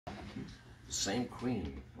same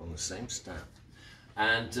Queen on the same stamp.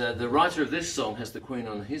 And the writer of this song has the Queen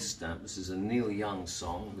on his stamp. This is a Neil Young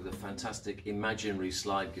song with a fantastic imaginary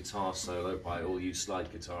slide guitar solo by all you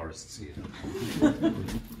slide guitarists here.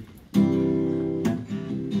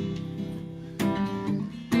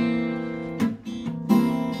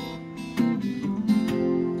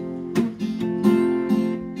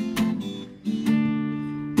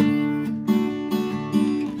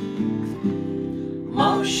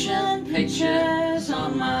 Motion pictures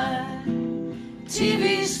on my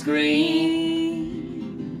TV screen,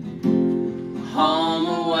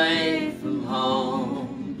 home away from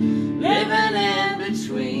home, living in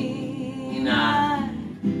between. I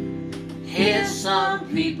hear some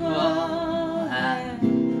people have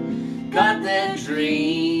got their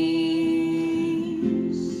dreams.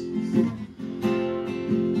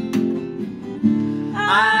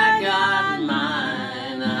 I got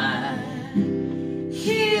mine. I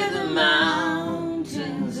hear the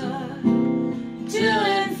mountains are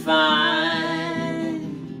doing fine.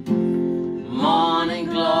 Morning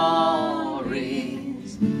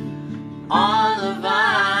glories on the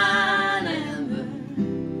vine, and the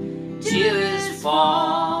dew is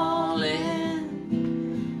falling,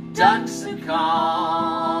 ducks are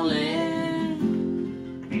calling.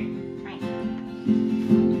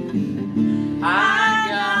 I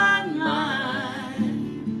got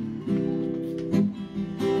mine.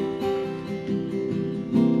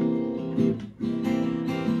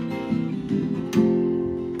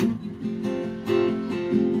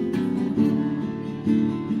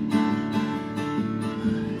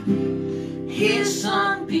 Hear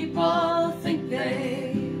some people think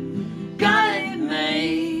they got it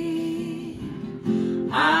made.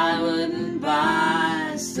 I wouldn't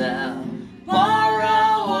buy, sell,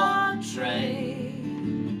 borrow or trade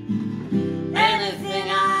anything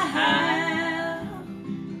I have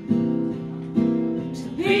to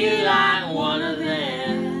be like one of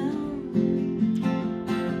them.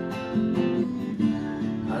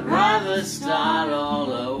 I'd rather start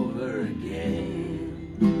all over again.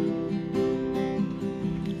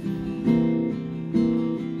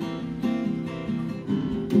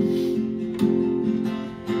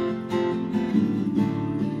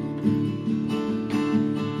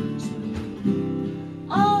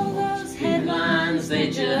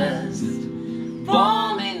 They just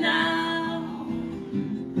bore me now,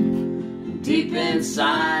 deep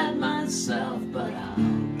inside myself, but I'll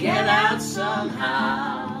get out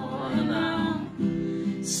somehow, and I'll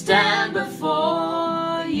stand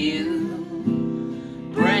before you,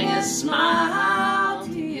 bring a smile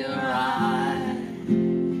to your eye.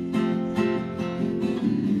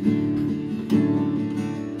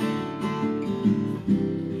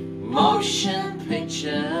 Motion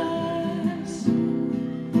pictures,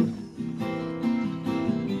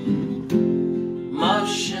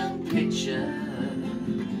 motion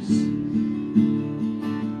pictures,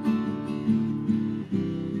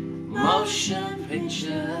 motion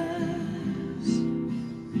pictures,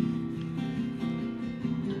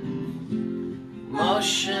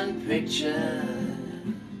 motion pictures.